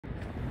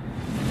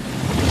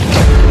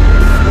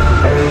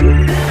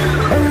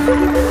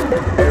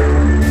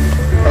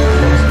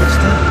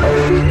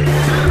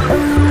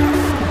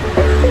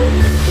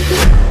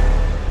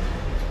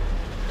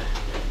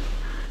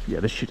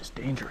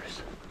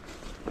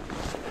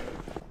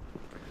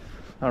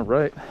All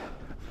right,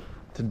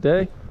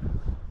 today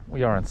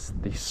we are in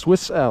the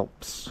Swiss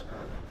Alps.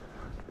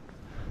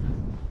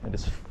 It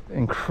is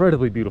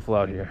incredibly beautiful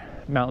out here.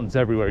 Mountains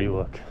everywhere you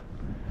look.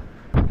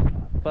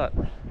 But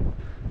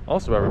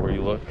also everywhere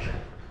you look,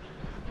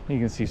 you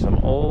can see some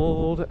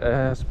old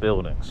ass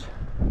buildings.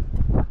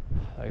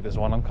 Like this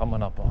one I'm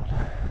coming up on.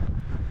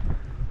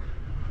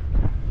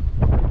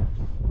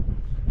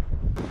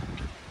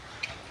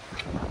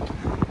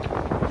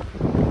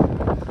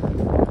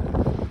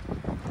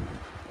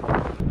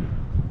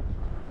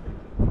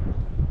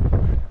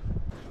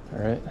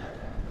 All right,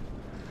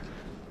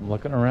 I'm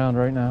looking around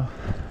right now.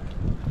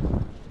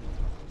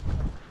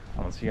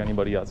 I don't see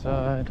anybody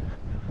outside.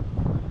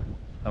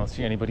 I don't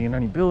see anybody in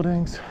any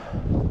buildings.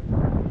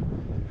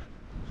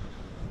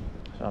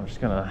 So I'm just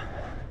gonna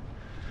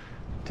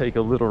take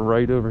a little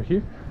right over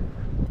here.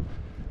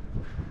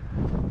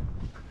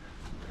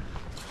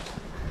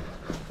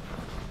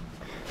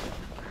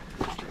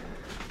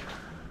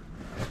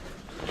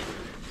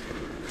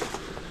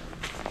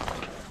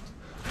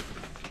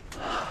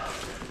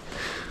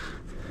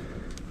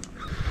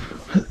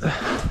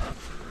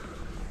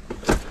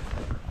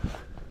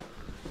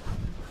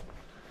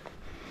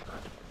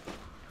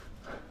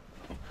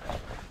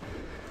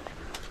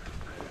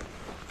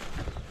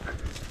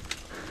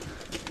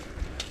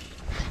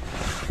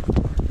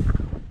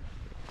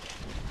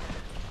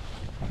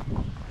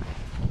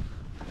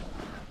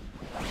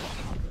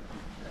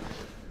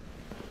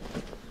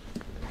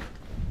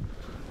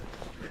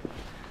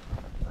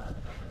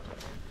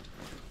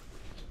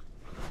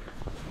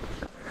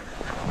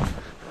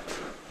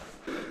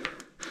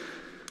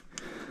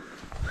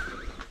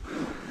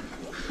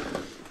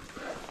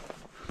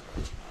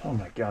 Oh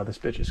my god, this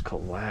bitch is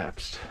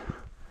collapsed.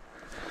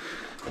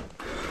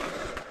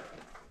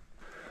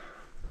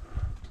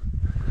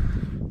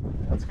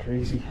 That's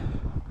crazy.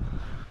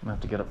 I'm gonna have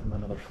to get up from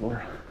another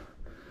floor.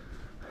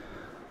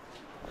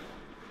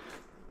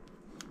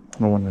 I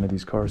don't want none of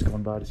these cars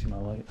going by to see my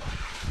light.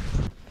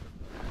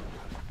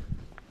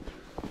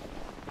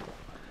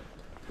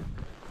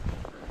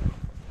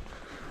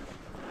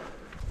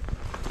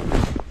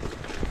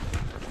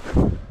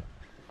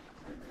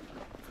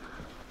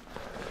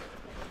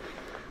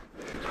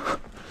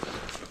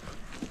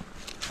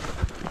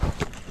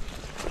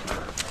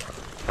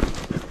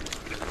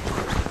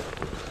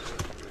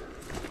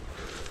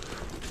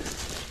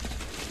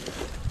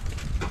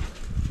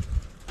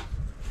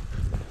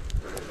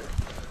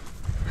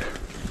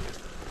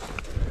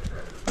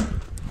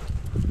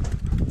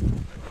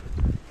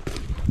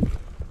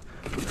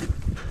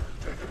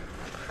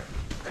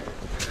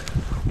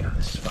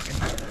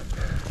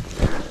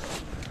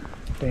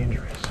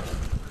 Dangerous.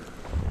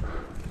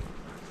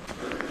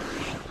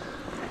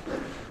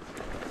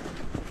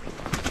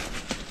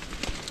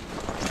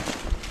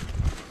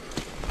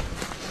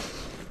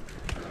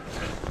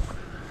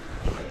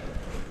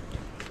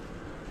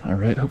 All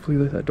right, hopefully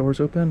that door's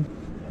open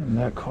and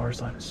that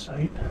car's line of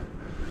sight.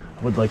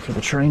 I would like for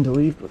the train to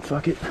leave, but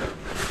fuck it.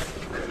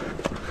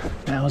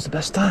 Now is the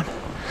best time.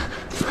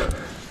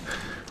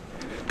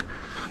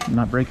 I'm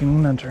not breaking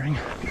and entering.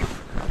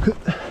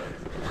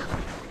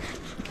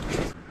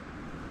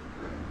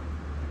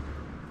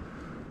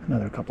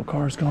 Another couple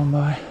cars going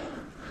by.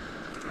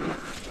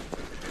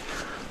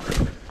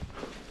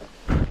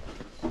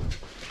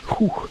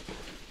 Whew.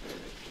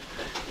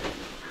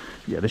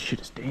 Yeah, this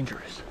shit is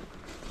dangerous.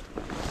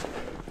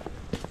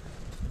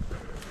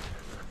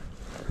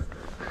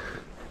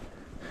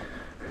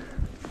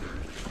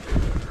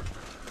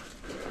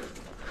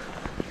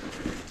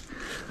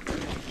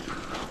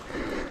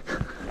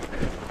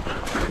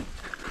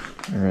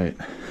 All right.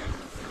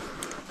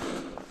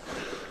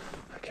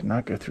 I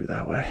cannot go through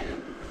that way.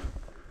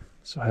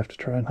 So I have to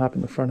try and hop in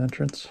the front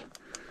entrance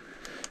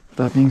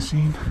without being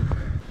seen.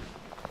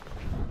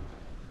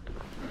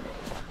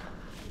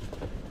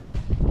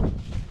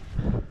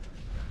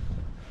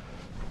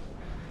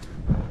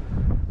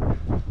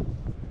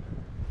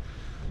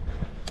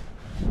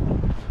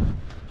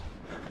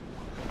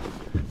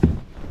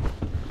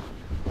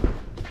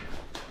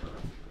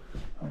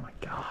 Oh my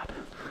god.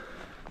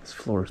 This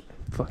floor is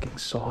fucking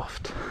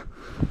soft.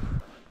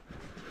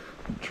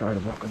 I'm trying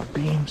to walk on the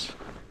beams.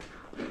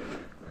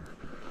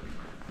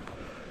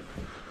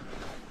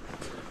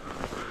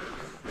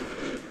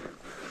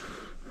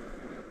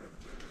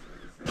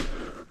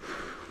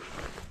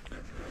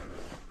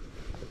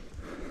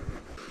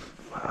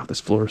 This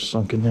floor is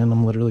sunken in.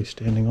 I'm literally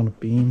standing on a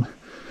beam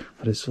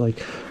that is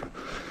like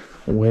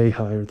way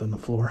higher than the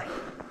floor.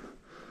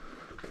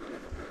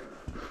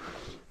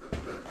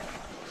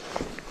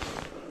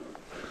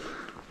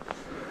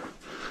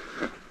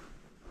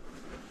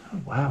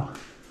 Oh, wow.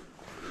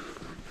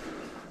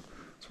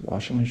 It's a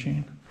washing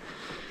machine.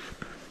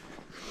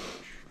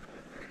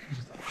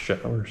 There's the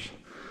showers.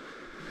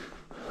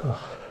 Ugh.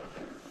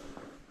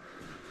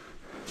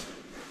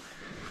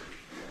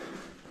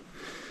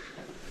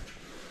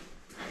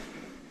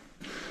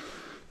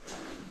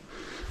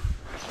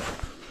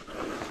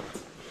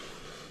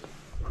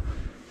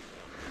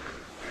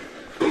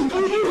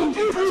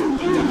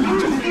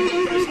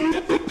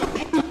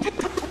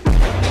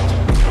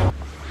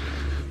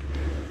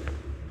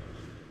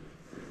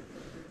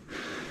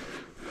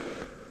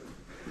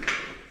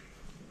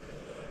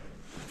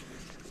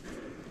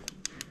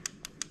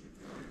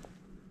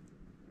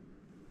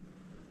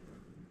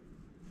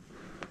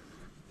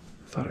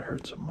 thought I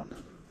heard someone.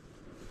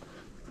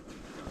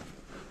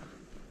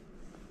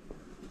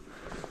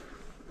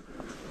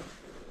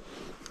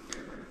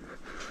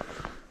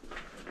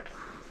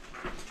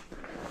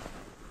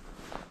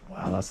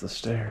 Wow, that's the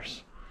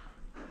stairs.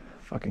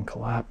 Fucking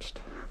collapsed.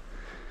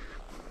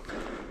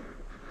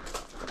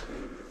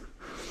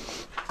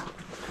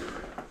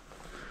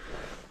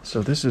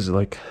 So this is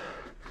like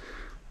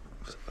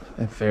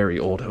a very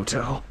old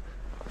hotel.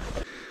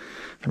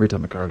 Every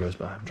time a car goes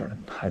by, I'm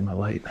trying to hide my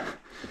light.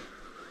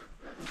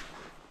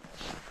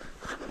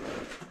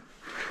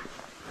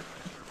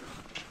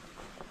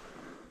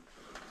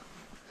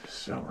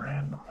 So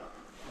random.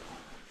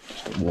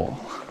 Just a wall.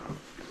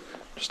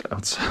 Just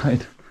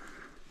outside.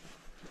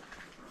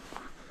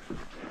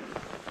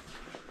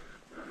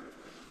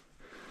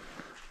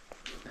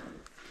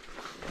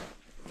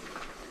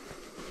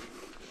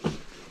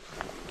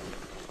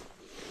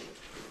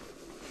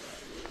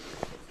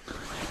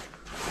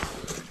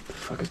 What the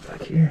fuck is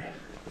back here?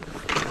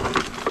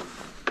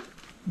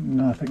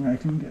 Nothing I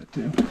can get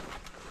to.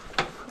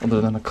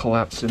 Other than a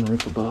collapsed-in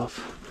roof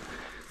above.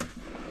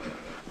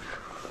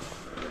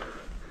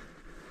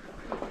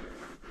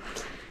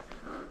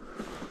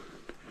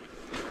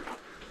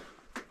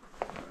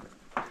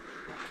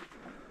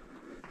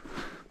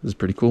 This is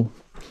pretty cool.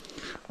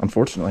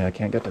 Unfortunately, I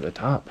can't get to the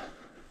top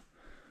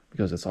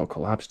because it's all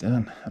collapsed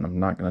in, and I'm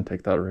not going to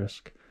take that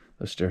risk.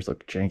 Those stairs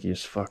look janky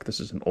as fuck.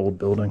 This is an old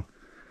building.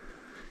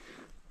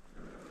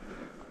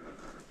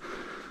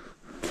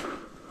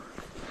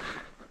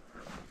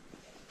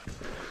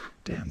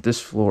 Damn,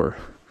 this floor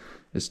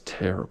is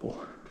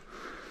terrible.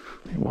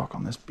 Let me walk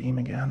on this beam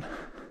again.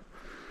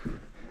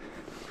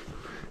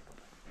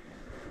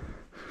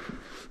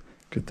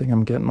 Good thing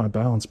I'm getting my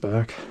balance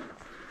back.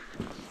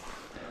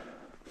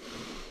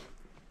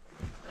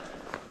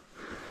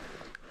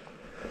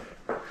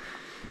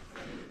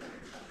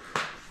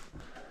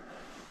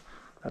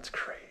 That's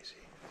crazy.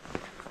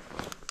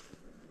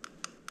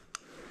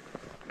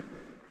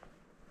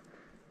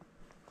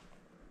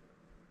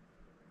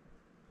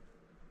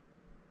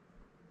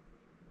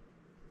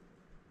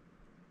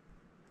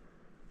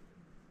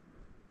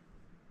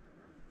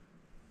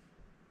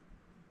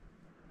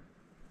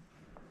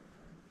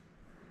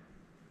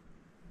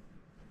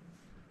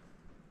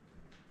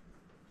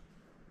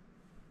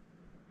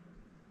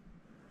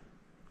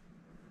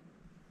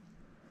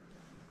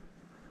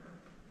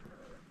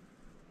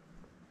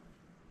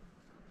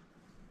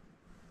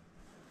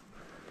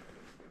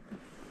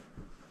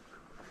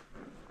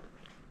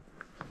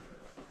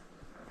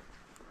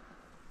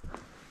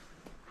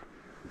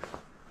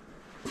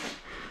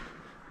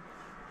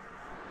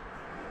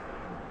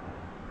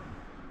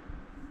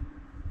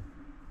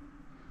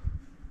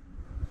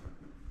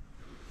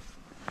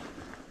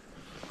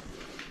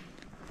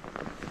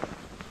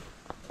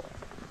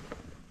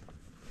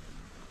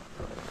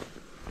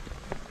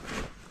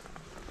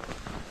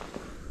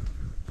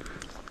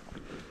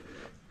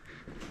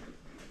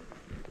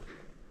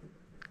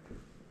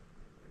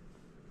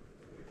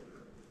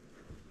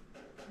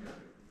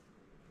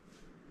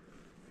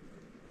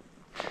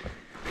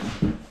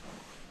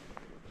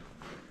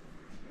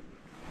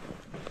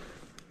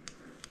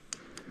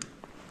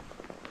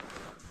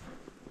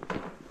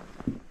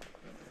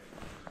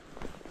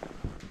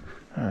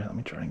 Alright, let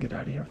me try and get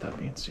out of here without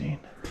being seen.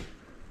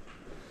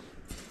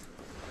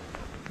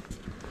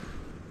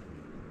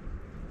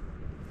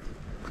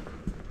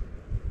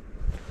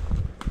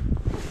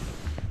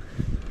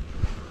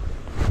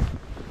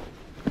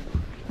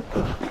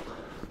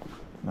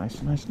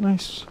 Nice, nice,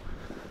 nice.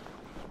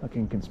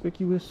 Looking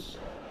conspicuous.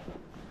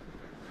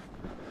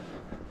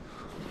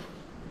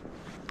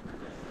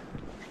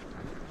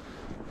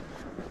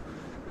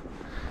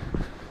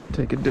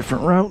 Take a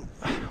different route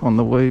on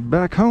the way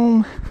back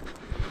home.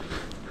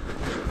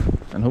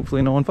 And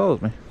hopefully no one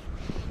follows me.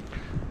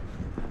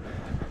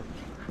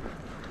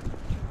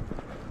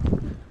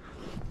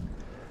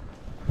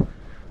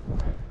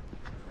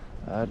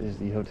 That is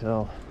the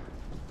hotel.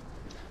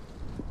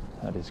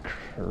 That is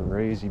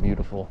crazy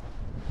beautiful.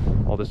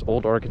 All this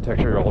old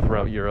architecture all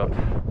throughout Europe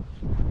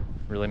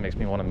really makes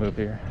me want to move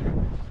here.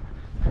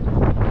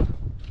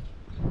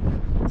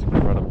 It's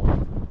incredible.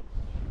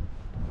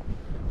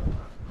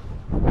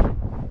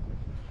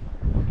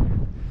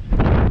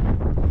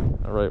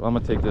 Alright, well, I'm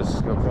going to take this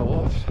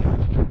GoPro off.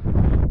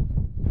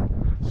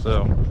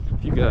 So,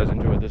 if you guys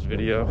enjoyed this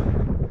video,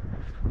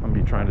 I'm going to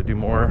be trying to do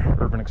more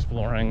urban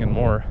exploring and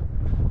more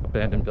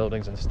abandoned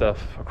buildings and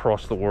stuff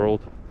across the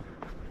world.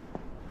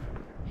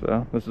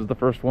 So, this is the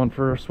first one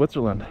for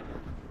Switzerland.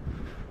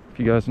 If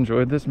you guys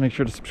enjoyed this, make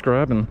sure to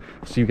subscribe, and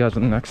see you guys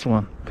in the next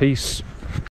one. Peace.